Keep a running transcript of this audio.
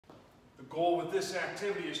goal with this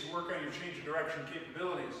activity is to work on your change of direction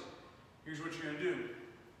capabilities. Here's what you're going to do.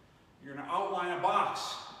 You're going to outline a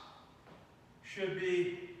box. Should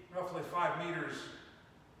be roughly 5 meters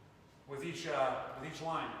with each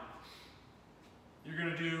line. You're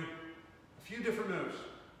going to do a few different moves.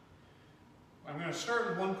 I'm going to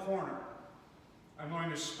start in one corner. I'm going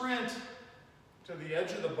to sprint to the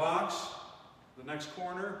edge of the box, the next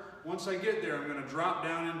corner. Once I get there, I'm going to drop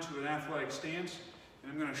down into an athletic stance,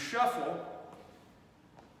 and I'm going to shuffle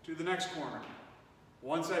to the next corner.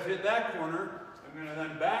 Once I've hit that corner, I'm going to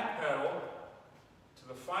then backpedal to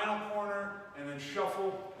the final corner and then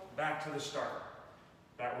shuffle back to the start.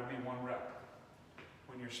 That would be 1 rep.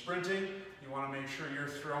 When you're sprinting, you want to make sure you're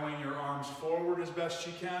throwing your arms forward as best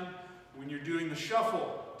you can. When you're doing the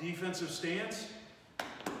shuffle, defensive stance,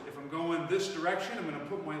 if I'm going this direction, I'm going to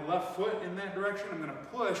put my left foot in that direction. I'm going to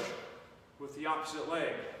push with the opposite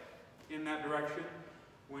leg in that direction.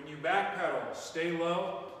 When you backpedal, stay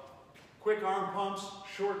low, quick arm pumps,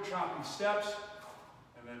 short choppy steps,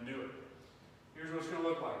 and then do it. Here's what it's going to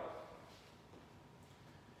look like.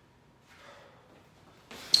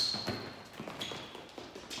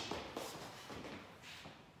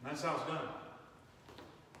 And that's how it's done.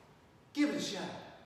 Give it a shot.